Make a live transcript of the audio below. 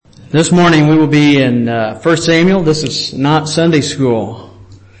This morning we will be in 1 Samuel. This is not Sunday school.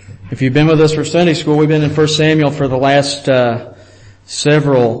 If you've been with us for Sunday school, we've been in 1 Samuel for the last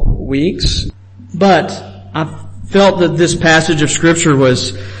several weeks. But I felt that this passage of Scripture was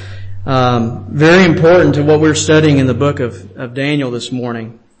very important to what we're studying in the book of Daniel this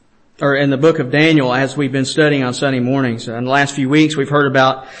morning. Or in the book of Daniel as we've been studying on Sunday mornings. In the last few weeks we've heard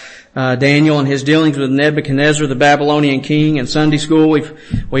about Daniel and his dealings with Nebuchadnezzar, the Babylonian king. In Sunday school,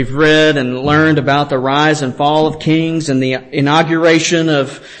 we've read and learned about the rise and fall of kings and the inauguration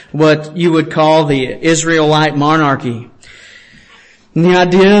of what you would call the Israelite monarchy. And the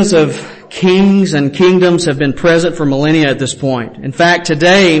ideas of kings and kingdoms have been present for millennia at this point. In fact,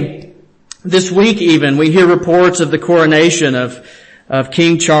 today, this week even, we hear reports of the coronation of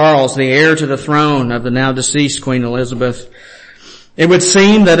King Charles, the heir to the throne of the now deceased Queen Elizabeth. It would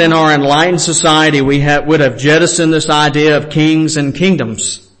seem that in our enlightened society we would have jettisoned this idea of kings and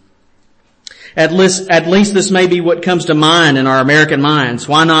kingdoms. At least this may be what comes to mind in our American minds.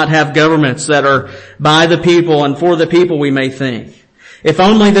 Why not have governments that are by the people and for the people, we may think. If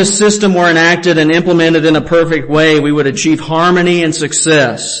only this system were enacted and implemented in a perfect way, we would achieve harmony and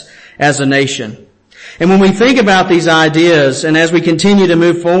success as a nation. And when we think about these ideas, and as we continue to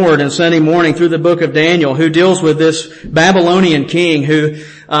move forward in Sunday morning through the book of Daniel, who deals with this Babylonian king who,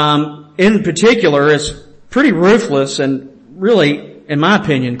 in particular, is pretty ruthless and really, in my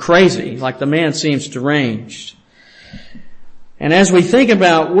opinion, crazy, like the man seems deranged. And as we think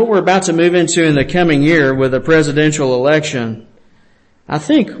about what we're about to move into in the coming year with a presidential election, I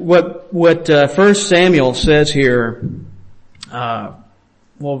think what 1 Samuel says here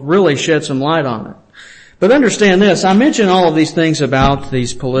will really shed some light on it. But understand this, I mentioned all of these things about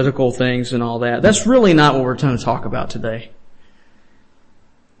these political things and all that. That's really not what we're going to talk about today.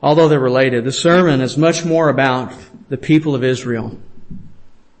 Although they're related, the sermon is much more about the people of Israel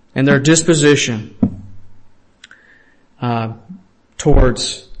and their disposition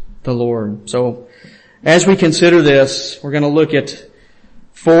towards the Lord. So as we consider this, we're going to look at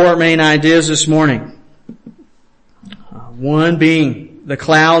four main ideas this morning. One being the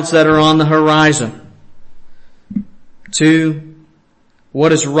clouds that are on the horizon. 2,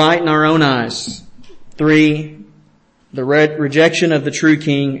 what is right in our own eyes. 3, the rejection of the true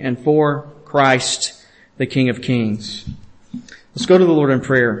king. And 4, Christ, the King of Kings. Let's go to the Lord in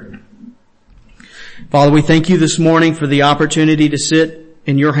prayer. Father, we thank you this morning for the opportunity to sit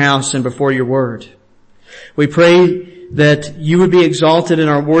in your house and before your word. We pray that you would be exalted in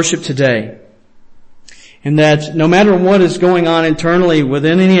our worship today. And that no matter what is going on internally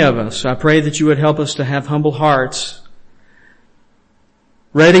within any of us, I pray that you would help us to have humble hearts,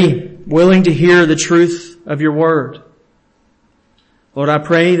 ready, willing to hear the truth of your word. Lord, I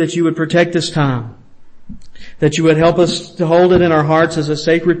pray that you would protect this time, that you would help us to hold it in our hearts as a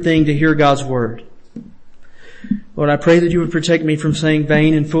sacred thing to hear God's word. Lord, I pray that you would protect me from saying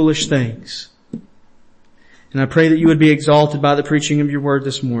vain and foolish things. And I pray that you would be exalted by the preaching of your word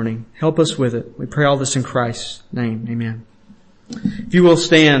this morning. Help us with it. We pray all this in Christ's name. Amen. If you will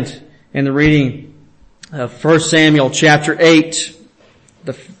stand in the reading of 1 Samuel chapter 8,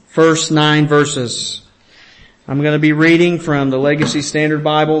 the first 9 verses. I'm going to be reading from the Legacy Standard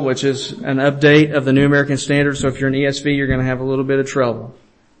Bible, which is an update of the New American Standard. So if you're an ESV, you're going to have a little bit of trouble.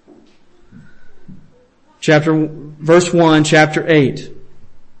 Verse 1, chapter 8.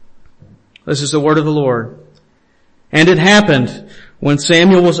 This is the word of the Lord. And it happened when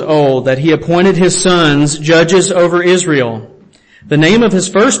Samuel was old that he appointed his sons judges over Israel. The name of his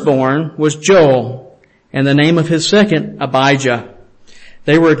firstborn was Joel, and the name of his second Abijah.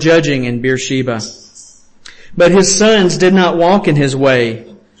 They were judging in Beersheba. But his sons did not walk in his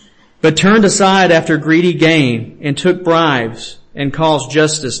way, but turned aside after greedy gain, and took bribes, and caused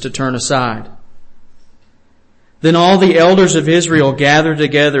justice to turn aside. Then all the elders of Israel gathered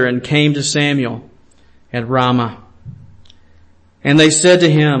together and came to Samuel at Ramah. And they said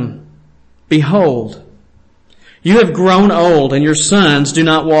to him, Behold, you have grown old, and your sons do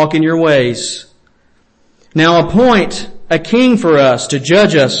not walk in your ways. Now appoint a king for us to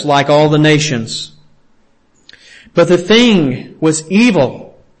judge us like all the nations. But the thing was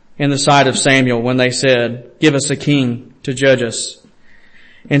evil in the sight of Samuel when they said, Give us a king to judge us.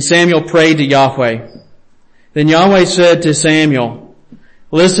 And Samuel prayed to Yahweh. Then Yahweh said to Samuel,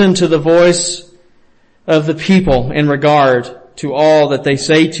 Listen to the voice of the people in regard to all that they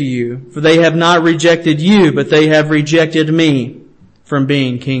say to you, for they have not rejected you, but they have rejected me from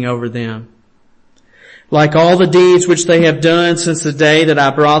being king over them. Like all the deeds which they have done since the day that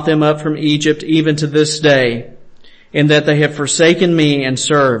I brought them up from Egypt, even to this day, in that they have forsaken me and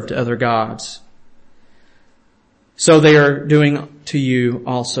served other gods. so they are doing to you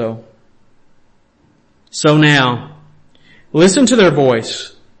also. So now, listen to their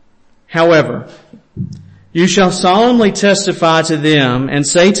voice. However, you shall solemnly testify to them and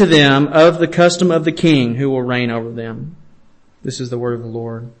say to them of the custom of the king who will reign over them. This is the word of the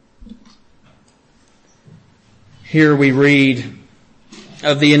Lord. Here we read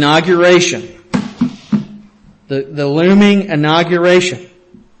of the inauguration, the looming inauguration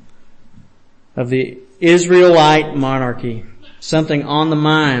of the Israelite monarchy. Something on the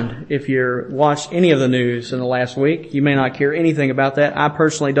mind if you're watched any of the news in the last week. You may not care anything about that. I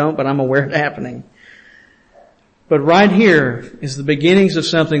personally don't, but I'm aware it's happening. But right here is the beginnings of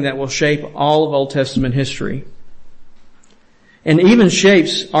something that will shape all of Old Testament history. And even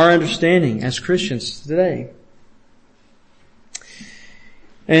shapes our understanding as Christians today.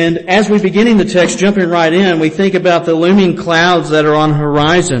 And as we begin the text, jumping right in, we think about the looming clouds that are on the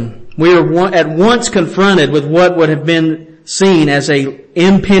horizon. We are at once confronted with what would have been seen as a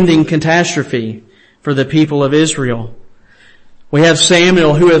impending catastrophe for the people of Israel. We have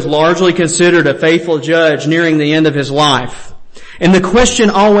Samuel, who is largely considered a faithful judge, nearing the end of his life. And the question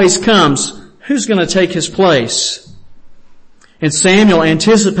always comes, who's going to take his place? And Samuel,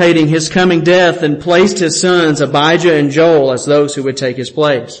 anticipating his coming death, and placed his sons Abijah and Joel as those who would take his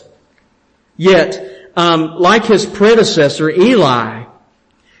place. Yet, like his predecessor Eli,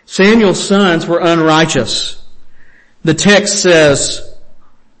 Samuel's sons were unrighteous. The text says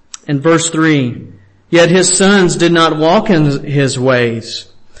in verse 3, "Yet his sons did not walk in his ways,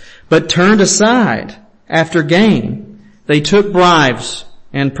 but turned aside after gain. They took bribes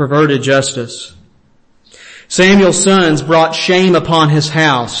and perverted justice." Samuel's sons brought shame upon his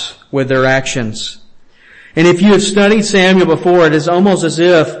house with their actions. And if you have studied Samuel before, it is almost as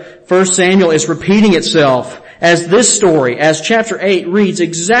if 1 Samuel is repeating itself as this story, as chapter 8 reads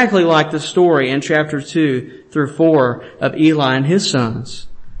exactly like the story in chapter 2 through 4 of Eli and his sons.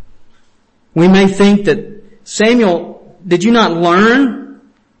 We may think that, Samuel, did you not learn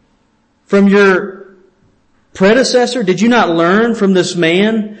from your predecessor? Did you not learn from this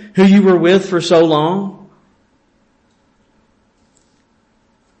man who you were with for so long?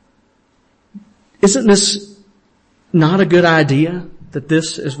 Isn't this not a good idea that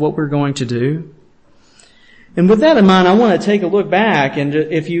this is what we're going to do? And with that in mind, I want to take a look back, and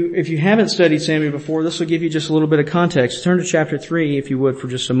if you haven't studied Samuel before, this will give you just a little bit of context. Turn to chapter 3, if you would, for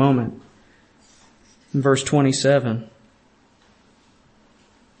just a moment. In verse 27.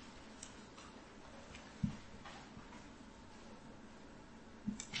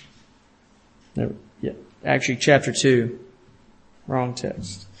 Actually, chapter 2. Wrong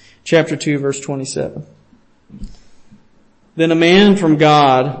text. Chapter 2, verse 27. Then a man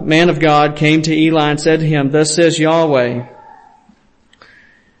of God, came to Eli and said to him, "Thus says Yahweh,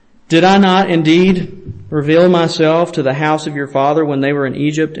 did I not indeed reveal myself to the house of your father when they were in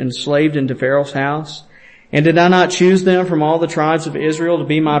Egypt, enslaved into Pharaoh's house? And did I not choose them from all the tribes of Israel to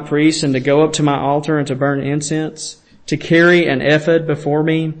be my priests and to go up to my altar and to burn incense, to carry an ephod before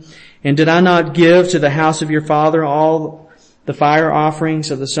me? And did I not give to the house of your father all the fire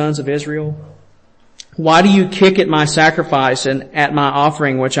offerings of the sons of Israel? Why do you kick at my sacrifice and at my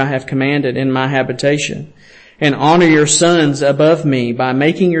offering which I have commanded in my habitation, and honor your sons above me by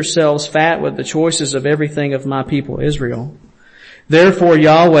making yourselves fat with the choices of everything of my people Israel? Therefore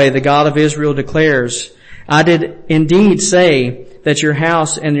Yahweh, the God of Israel, declares, I did indeed say that your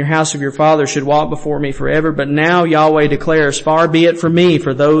house and your house of your father should walk before me forever. But now Yahweh declares, far be it from me,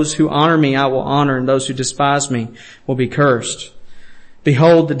 for those who honor me I will honor, and those who despise me will be cursed.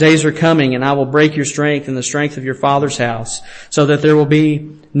 Behold, the days are coming, and I will break your strength and the strength of your father's house, so that there will be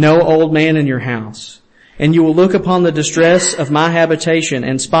no old man in your house. And you will look upon the distress of my habitation,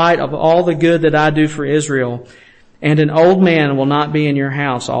 in spite of all the good that I do for Israel, and an old man will not be in your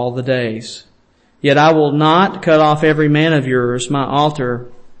house all the days. Yet I will not cut off every man of yours from my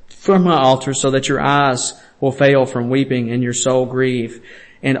altar, so that your eyes will fail from weeping and your soul grieve,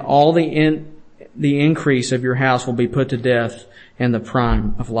 and all the increase of your house will be put to death in the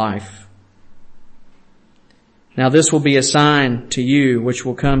prime of life. Now this will be a sign to you which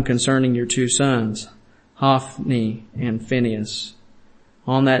will come concerning your two sons, Hophni and Phinehas.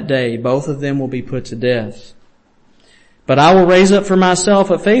 On that day both of them will be put to death. But I will raise up for myself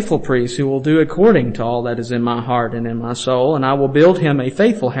a faithful priest who will do according to all that is in my heart and in my soul, and I will build him a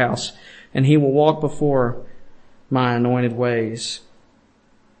faithful house, and he will walk before my anointed ways.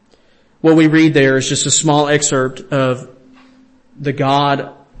 What we read there is just a small excerpt of the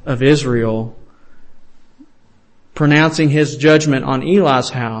God of Israel pronouncing his judgment on Eli's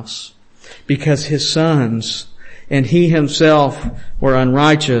house because his sons and he himself were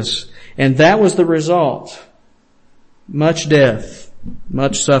unrighteous. And that was the result much death,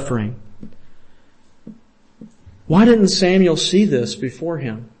 much suffering. Why didn't Samuel see this before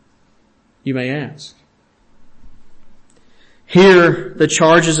him? You may ask. Here, the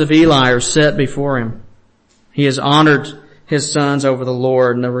charges of Eli are set before him. He has honored his sons over the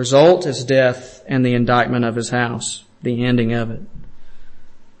Lord, and the result is death and the indictment of his house, the ending of it.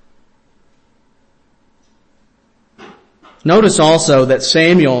 Notice also that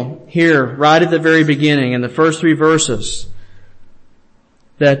Samuel here, right at the very beginning, in the first 3 verses,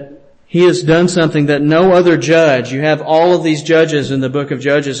 that he has done something that no other judge, you have all of these judges in the book of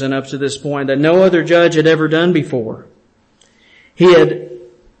Judges and up to this point, that no other judge had ever done before. He had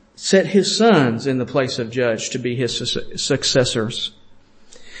set his sons in the place of judge to be his successors.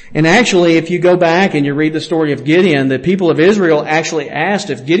 And actually, if you go back and you read the story of Gideon, the people of Israel actually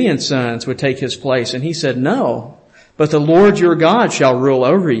asked if Gideon's sons would take his place, and he said, "No, but the Lord your God shall rule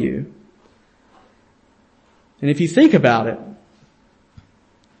over you." And if you think about it,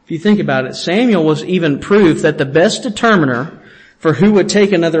 Samuel was even proof that the best determiner for who would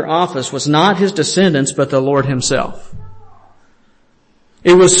take another office was not his descendants, but the Lord himself.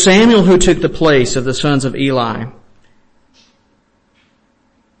 It was Samuel who took the place of the sons of Eli.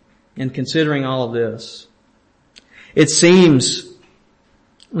 And considering all of this, it seems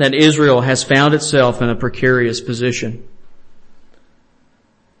that Israel has found itself in a precarious position.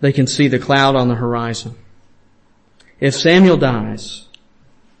 They can see the cloud on the horizon. If Samuel dies,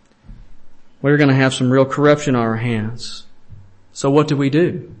 we're going to have some real corruption on our hands. So what do we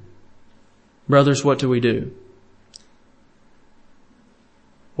do? Brothers, what do we do?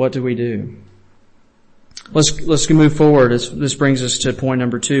 What do we do? Let's move forward. This brings us to point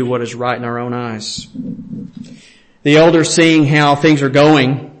number 2, what is right in our own eyes. The elders, seeing how things are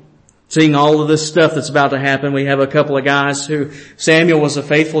going, seeing all of this stuff that's about to happen, we have a couple of guys who, Samuel was a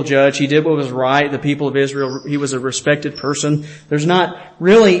faithful judge. He did what was right. The people of Israel, he was a respected person. There's not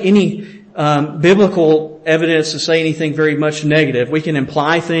really any biblical evidence to say anything very much negative. We can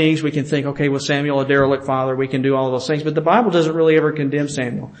imply things. We can think, okay, was Samuel a derelict father? We can do all of those things. But the Bible doesn't really ever condemn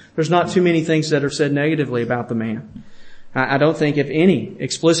Samuel. There's not too many things that are said negatively about the man. I don't think, if any,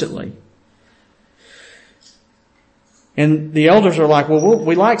 explicitly. And the elders are like, well,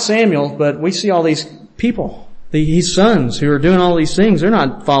 we like Samuel, but we see all these people, these sons who are doing all these things. They're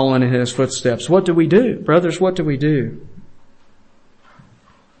not following in his footsteps. What do we do? Brothers, what do we do?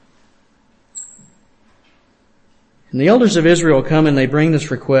 And the elders of Israel come and they bring this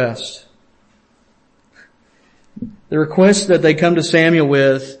request. The request that they come to Samuel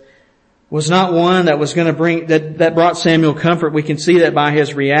with was not one that was going to bring, that brought Samuel comfort. We can see that by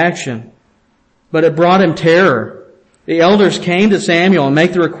his reaction. But it brought him terror. The elders came to Samuel and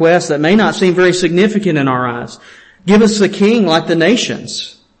make the request that may not seem very significant in our eyes. Give us a king like the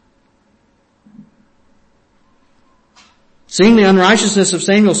nations. Seeing the unrighteousness of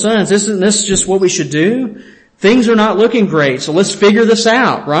Samuel's sons, isn't this just what we should do? Things are not looking great, so let's figure this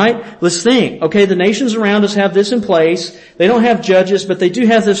out, right? Let's think. Okay, the nations around us have this in place. They don't have judges, but they do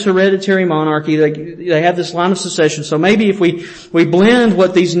have this hereditary monarchy. They have this line of succession. So maybe if we blend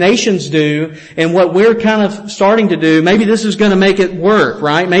what these nations do and what we're kind of starting to do, maybe this is going to make it work,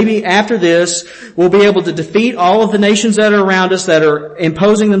 right? Maybe after this, we'll be able to defeat all of the nations that are around us that are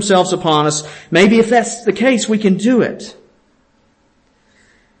imposing themselves upon us. Maybe if that's the case, we can do it.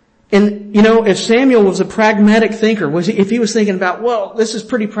 And, if Samuel was a pragmatic thinker, if he was thinking about, well, this is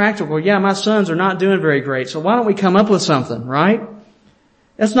pretty practical. Yeah, my sons are not doing very great, so why don't we come up with something, right?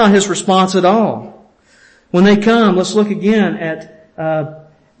 That's not his response at all. When they come, let's look again at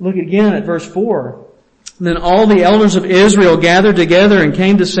verse 4. Then all the elders of Israel gathered together and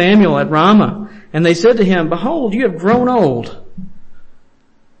came to Samuel at Ramah, and they said to him, "Behold, you have grown old."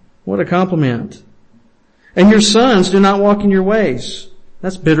 What a compliment. "And your sons do not walk in your ways."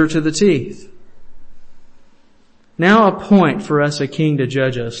 That's bitter to the teeth. Now appoint for us a king to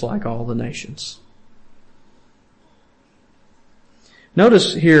judge us like all the nations.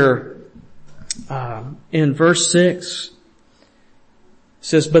 Notice here, in verse 6, it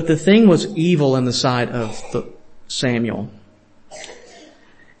says, "But the thing was evil in the sight of Samuel."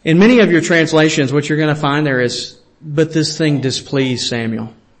 In many of your translations, what you're going to find there is, "But this thing displeased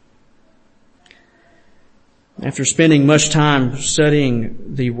Samuel." After spending much time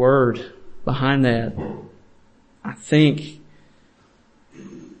studying the word behind that, I think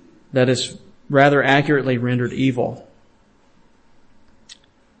that is rather accurately rendered evil.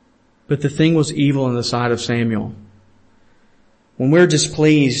 But the thing was evil in the sight of Samuel. When we're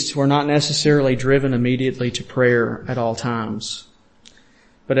displeased, we're not necessarily driven immediately to prayer at all times.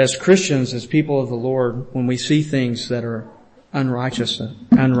 But as Christians, as people of the Lord, when we see things that are unrighteous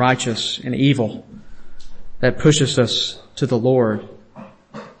and evil, that pushes us to the Lord.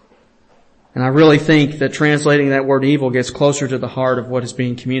 And I really think that translating that word evil gets closer to the heart of what is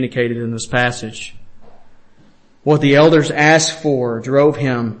being communicated in this passage. What the elders asked for drove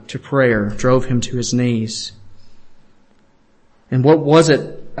him to prayer, drove him to his knees. And what was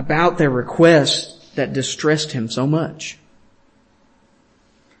it about their request that distressed him so much?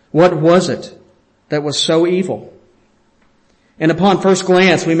 What was it that was so evil? And upon first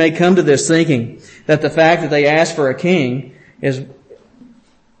glance, we may come to this thinking that the fact that they asked for a king is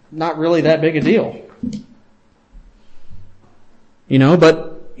not really that big a deal.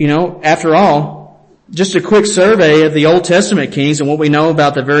 But after all, just a quick survey of the Old Testament kings and what we know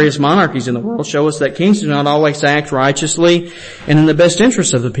about the various monarchies in the world show us that kings do not always act righteously and in the best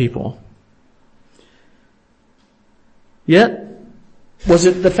interest of the people. Yet, was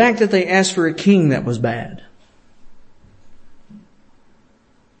it the fact that they asked for a king that was bad?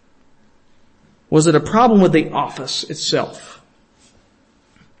 Was it a problem with the office itself?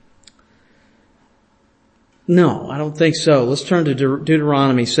 No, I don't think so. Let's turn to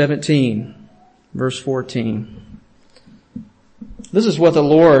Deuteronomy 17, verse 14. This is what the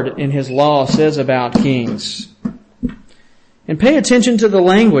Lord in His law says about kings. And pay attention to the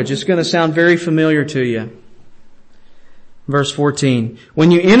language. It's going to sound very familiar to you. Verse 14.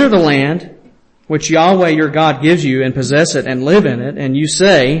 When you enter the land, which Yahweh your God gives you, and possess it and live in it, and you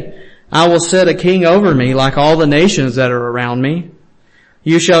say, I will set a king over me like all the nations that are around me.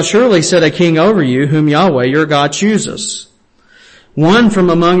 You shall surely set a king over you whom Yahweh your God chooses. One from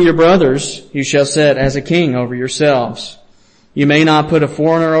among your brothers you shall set as a king over yourselves. You may not put a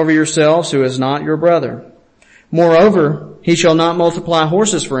foreigner over yourselves who is not your brother. Moreover, he shall not multiply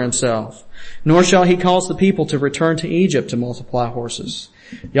horses for himself, nor shall he cause the people to return to Egypt to multiply horses.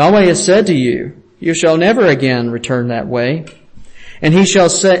 Yahweh has said to you, you shall never again return that way. And he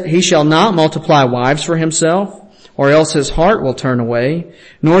shall not multiply wives for himself, or else his heart will turn away,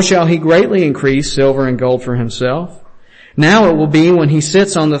 nor shall he greatly increase silver and gold for himself. Now it will be when he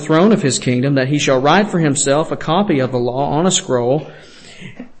sits on the throne of his kingdom that he shall write for himself a copy of the law on a scroll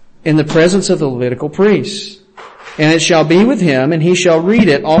in the presence of the Levitical priests. And it shall be with him, and he shall read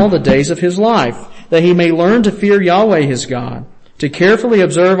it all the days of his life, that he may learn to fear Yahweh his God, to carefully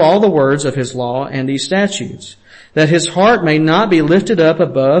observe all the words of his law and these statutes, that his heart may not be lifted up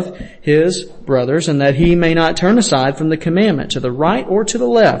above his brothers, and that he may not turn aside from the commandment to the right or to the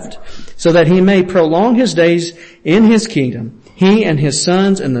left, so that he may prolong his days in his kingdom, he and his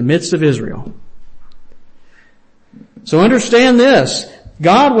sons in the midst of Israel. So understand this.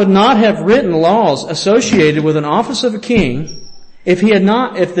 God would not have written laws associated with an office of a king if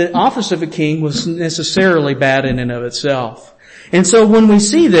the office of a king was necessarily bad in and of itself. And so when we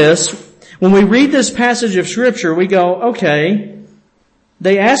see this, when we read this passage of Scripture, we go, okay,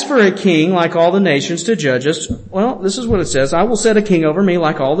 they asked for a king like all the nations to judge us. Well, this is what it says. I will set a king over me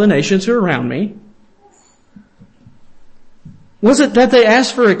like all the nations who are around me. Was it that they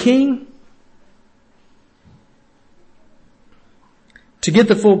asked for a king? To get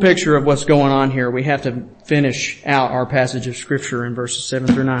the full picture of what's going on here, we have to finish out our passage of Scripture in verses 7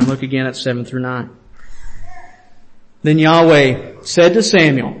 through 9. Look again at 7 through 9. Then Yahweh said to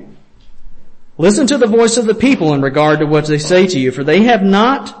Samuel, listen to the voice of the people in regard to what they say to you, for they have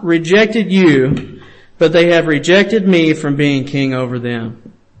not rejected you, but they have rejected me from being king over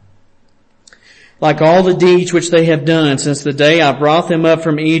them. Like all the deeds which they have done since the day I brought them up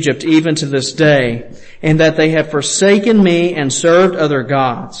from Egypt, even to this day, and that they have forsaken me and served other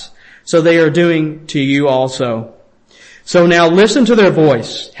gods. So they are doing to you also. So now listen to their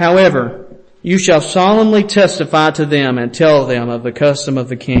voice. However, you shall solemnly testify to them and tell them of the custom of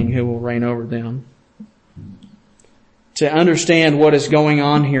the king who will reign over them. To understand what is going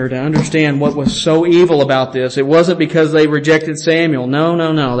on here, to understand what was so evil about this, it wasn't because they rejected Samuel.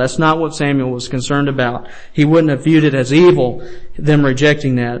 No. That's not what Samuel was concerned about. He wouldn't have viewed it as evil, them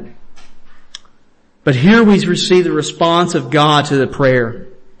rejecting that. But here we see the response of God to the prayer.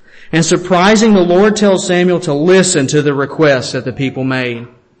 And surprising, the Lord tells Samuel to listen to the requests that the people made.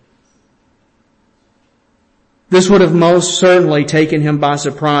 This would have most certainly taken him by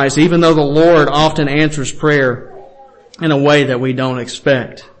surprise, even though the Lord often answers prayer in a way that we don't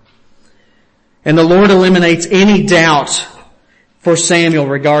expect. And the Lord eliminates any doubt for Samuel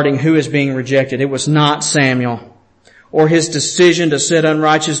regarding who is being rejected. It was not Samuel, or his decision to set his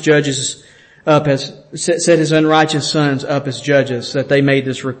unrighteous sons up as judges that they made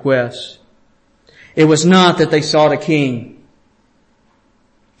this request. It was not that they sought a king.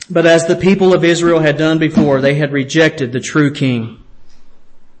 But as the people of Israel had done before, they had rejected the true king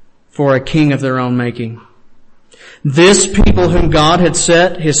for a king of their own making. This people whom God had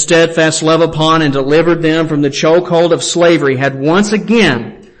set His steadfast love upon and delivered them from the chokehold of slavery had once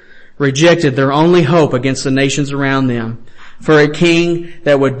again rejected their only hope against the nations around them for a king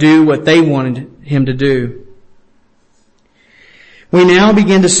that would do what they wanted him to do. We now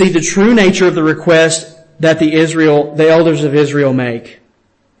begin to see the true nature of the request that the elders of Israel make.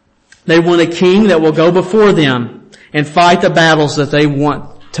 They want a king that will go before them and fight the battles that they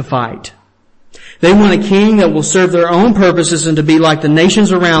want to fight. They want a king that will serve their own purposes and to be like the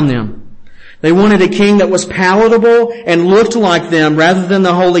nations around them. They wanted a king that was palatable and looked like them rather than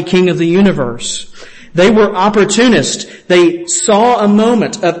the holy king of the universe. They were opportunists. They saw a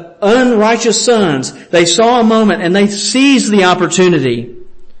moment of unrighteous sons. They saw a moment and they seized the opportunity,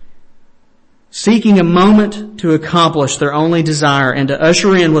 seeking a moment to accomplish their only desire and to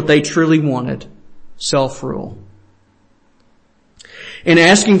usher in what they truly wanted, self-rule. In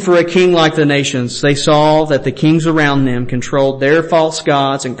asking for a king like the nations, they saw that the kings around them controlled their false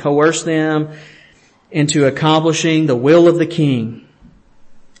gods and coerced them into accomplishing the will of the king.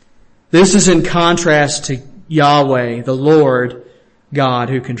 This is in contrast to Yahweh, the Lord God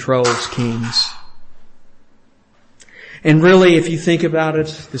who controls kings. And really, if you think about it,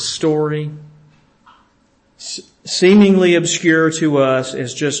 the story, seemingly obscure to us,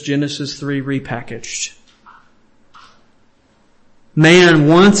 is just Genesis 3 repackaged. Man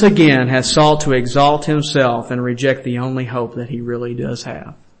once again has sought to exalt himself and reject the only hope that he really does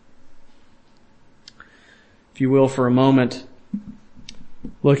have. If you will, for a moment,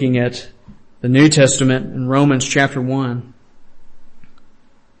 looking at the New Testament in Romans chapter 1,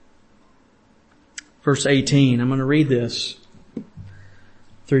 verse 18. I'm going to read this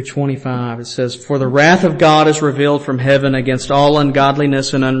through 25. It says, "For the wrath of God is revealed from heaven against all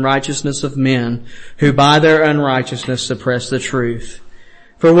ungodliness and unrighteousness of men, who by their unrighteousness suppress the truth.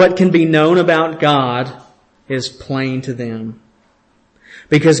 For what can be known about God is plain to them,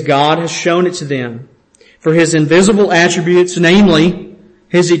 because God has shown it to them. For His invisible attributes, namely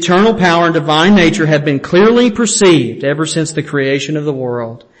His eternal power and divine nature, have been clearly perceived ever since the creation of the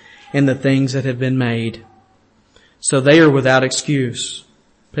world and the things that have been made. So they are without excuse."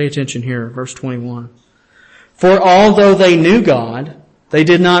 Pay attention here, verse 21. "For although they knew God, they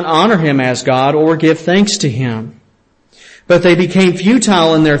did not honor Him as God or give thanks to Him. But they became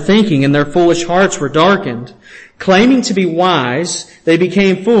futile in their thinking, and their foolish hearts were darkened. Claiming to be wise, they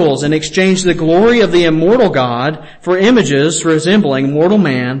became fools and exchanged the glory of the immortal God for images resembling mortal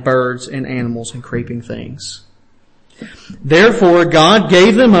man, birds, and animals, and creeping things. Therefore God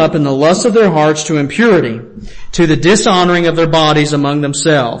gave them up in the lust of their hearts to impurity, to the dishonoring of their bodies among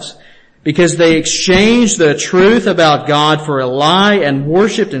themselves, because they exchanged the truth about God for a lie and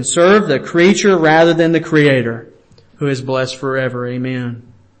worshipped and served the creature rather than the Creator, who is blessed forever. Amen."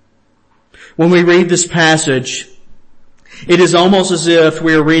 When we read this passage, it is almost as if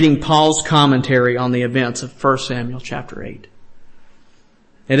we are reading Paul's commentary on the events of 1 Samuel chapter 8.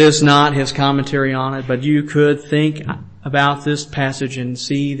 It is not his commentary on it, but you could think about this passage and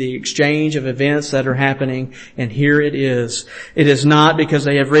see the exchange of events that are happening, and here it is. It is not because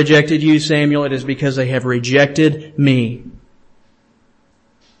they have rejected you, Samuel, it is because they have rejected me.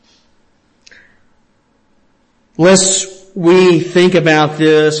 Lest we think about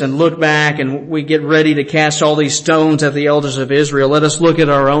this and look back and we get ready to cast all these stones at the elders of Israel, let us look at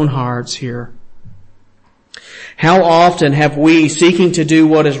our own hearts here. How often have we, seeking to do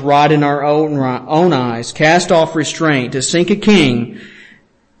what is right in our own eyes, cast off restraint to seek a king,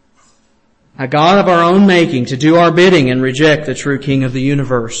 a God of our own making, to do our bidding and reject the true King of the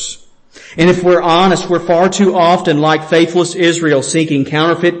universe? And if we're honest, we're far too often like faithless Israel, seeking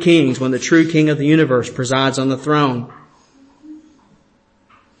counterfeit kings when the true King of the universe presides on the throne.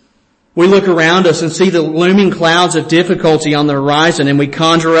 We look around us and see the looming clouds of difficulty on the horizon, and we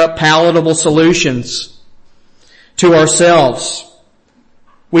conjure up palatable solutions to ourselves.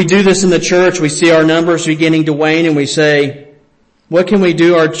 We do this in the church. We see our numbers beginning to wane, and we say, what can we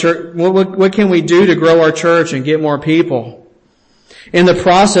do what can we do to grow our church and get more people? In the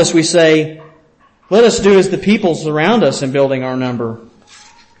process, we say, let us do as the peoples around us in building our number,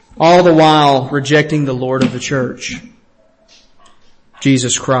 all the while rejecting the Lord of the church,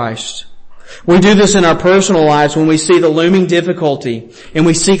 Jesus Christ. We do this in our personal lives when we see the looming difficulty and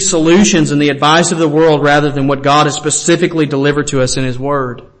we seek solutions in the advice of the world rather than what God has specifically delivered to us in His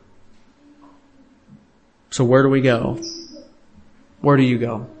Word. So where do we go? Where do you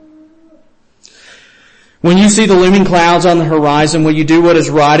go? When you see the looming clouds on the horizon, will you do what is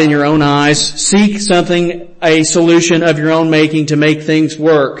right in your own eyes? Seek a solution of your own making to make things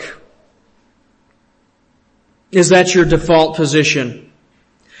work. Is that your default position?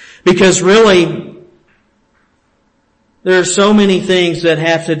 Because really, There are so many things that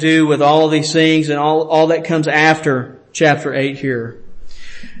have to do with all of these things and all that comes after chapter 8 here.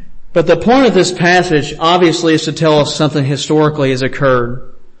 But the point of this passage obviously is to tell us something historically has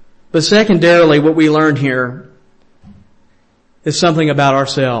occurred. But secondarily, what we learn here is something about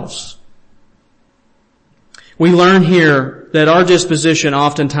ourselves. We learn here that our disposition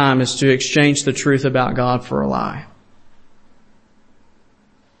oftentimes is to exchange the truth about God for a lie.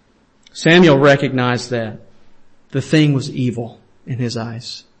 Samuel recognized that the thing was evil in his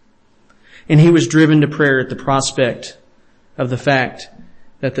eyes. And he was driven to prayer at the prospect of the fact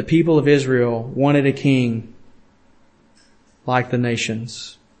that the people of Israel wanted a king like the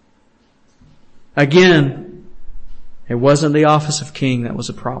nations. Again, it wasn't the office of king that was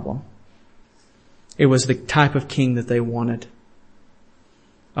a problem. It was the type of king that they wanted.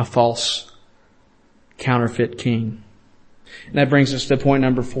 A false, counterfeit king. And that brings us to point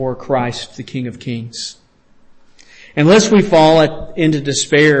number 4, Christ, the King of Kings. Unless we fall into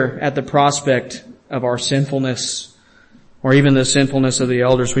despair at the prospect of our sinfulness or even the sinfulness of the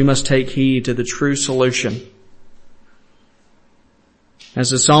elders, we must take heed to the true solution.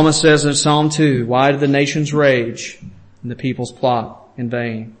 As the psalmist says in Psalm 2, why do the nations rage and the peoples plot in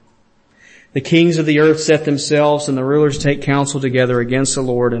vain? The kings of the earth set themselves and the rulers take counsel together against the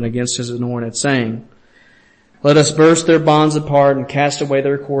Lord and against his anointed, saying, let us burst their bonds apart and cast away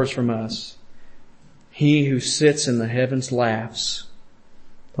their cords from us. He who sits in the heavens laughs.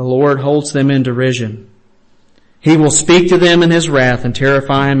 The Lord holds them in derision. He will speak to them in his wrath and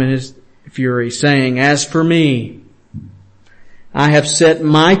terrify them in his fury, saying, as for me, I have set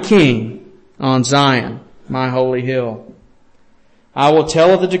my king on Zion, my holy hill. I will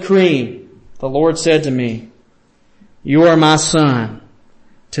tell of the decree. The Lord said to me, you are my son.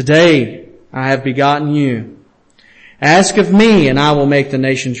 Today I have begotten you. Ask of me, and I will make the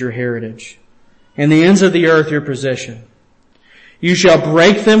nations your heritage, and the ends of the earth your possession. You shall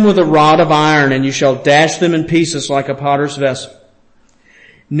break them with a rod of iron, and you shall dash them in pieces like a potter's vessel.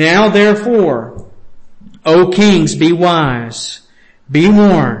 Now therefore, O kings, be wise. Be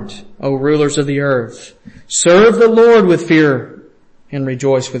warned, O rulers of the earth. Serve the Lord with fear and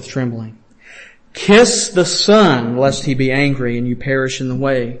rejoice with trembling. Kiss the Son, lest he be angry and you perish in the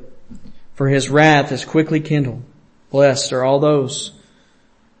way, for his wrath is quickly kindled. Blessed are all those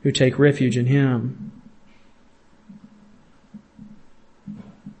who take refuge in him.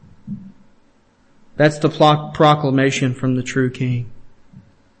 That's the proclamation from the true King.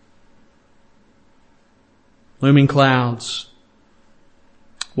 Looming clouds.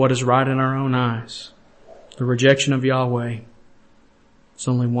 What is right in our own eyes? The rejection of Yahweh. There's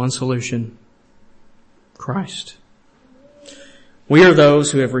only one solution. Christ. We are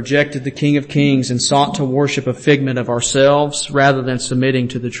those who have rejected the King of Kings and sought to worship a figment of ourselves rather than submitting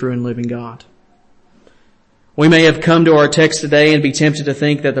to the true and living God. We may have come to our text today and be tempted to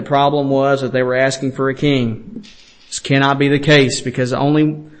think that the problem was that they were asking for a king. This cannot be the case because the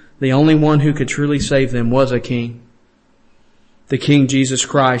only one who could truly save them was a king. The King Jesus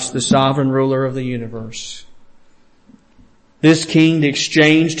Christ, the sovereign ruler of the universe. This king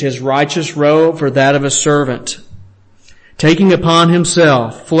exchanged his righteous robe for that of a servant, taking upon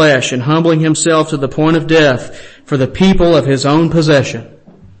himself flesh and humbling himself to the point of death for the people of his own possession.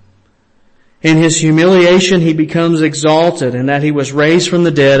 In his humiliation he becomes exalted in that he was raised from the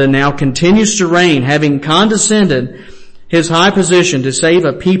dead and now continues to reign, having condescended his high position to save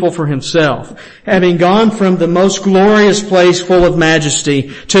a people for himself, having gone from the most glorious place full of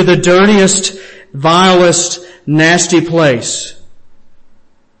majesty to the dirtiest, vilest, nasty place.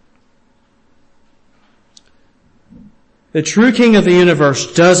 The true King of the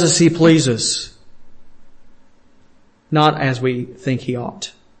universe does as he pleases, not as we think he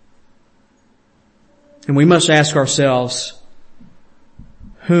ought. And we must ask ourselves,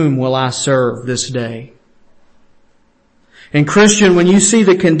 whom will I serve this day? And Christian, when you see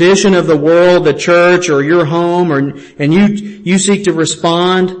the condition of the world, the church, or your home, and you seek to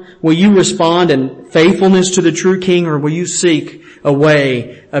respond, will you respond in faithfulness to the true King, or will you seek a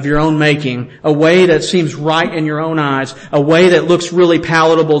way of your own making, a way that seems right in your own eyes, a way that looks really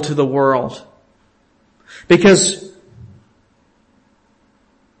palatable to the world? Because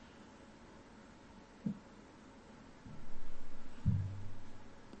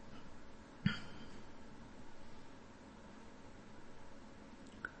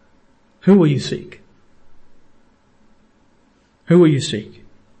who will you seek? Who will you seek?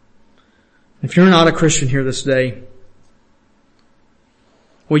 If you're not a Christian here this day,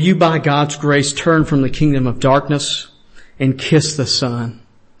 will you by God's grace turn from the kingdom of darkness and kiss the Son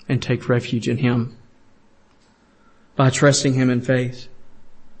and take refuge in him by trusting him in faith?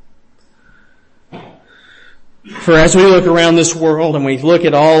 For as we look around this world and we look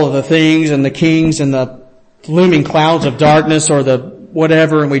at all of the things and the kings and the looming clouds of darkness or the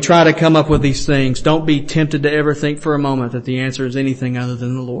whatever, and we try to come up with these things, don't be tempted to ever think for a moment that the answer is anything other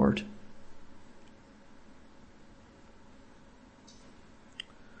than the Lord.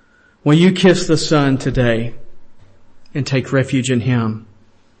 Will you kiss the Son today and take refuge in Him?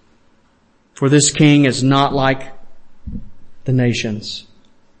 For this King is not like the nations,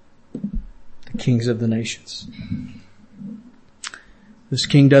 the kings of the nations. This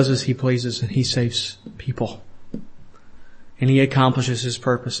King does as He pleases, and He saves people. And He accomplishes His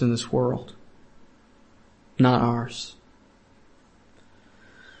purpose in this world, not ours.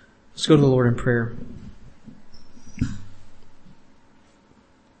 Let's go to the Lord in prayer.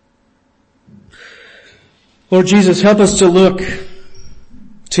 Lord Jesus, help us to look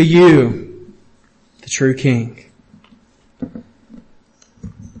to You, the true King.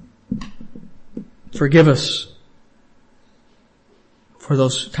 Forgive us for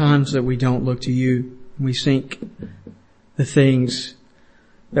those times that we don't look to You. We seek the things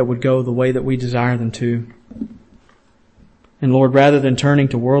that would go the way that we desire them to. And Lord, rather than turning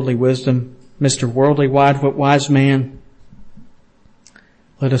to worldly wisdom, Mr. Worldly Wise Man,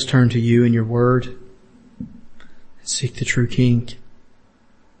 let us turn to You and Your Word and seek the true King.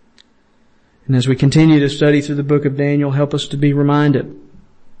 And as we continue to study through the book of Daniel, help us to be reminded.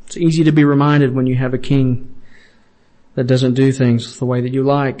 It's easy to be reminded when you have a king that doesn't do things the way that you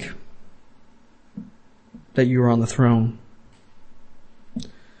like, that you are on the throne.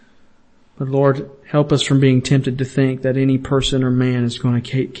 But Lord, help us from being tempted to think that any person or man is going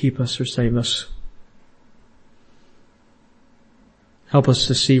to keep us or save us. Help us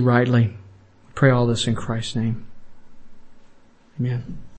to see rightly. We pray all this in Christ's name. Amen.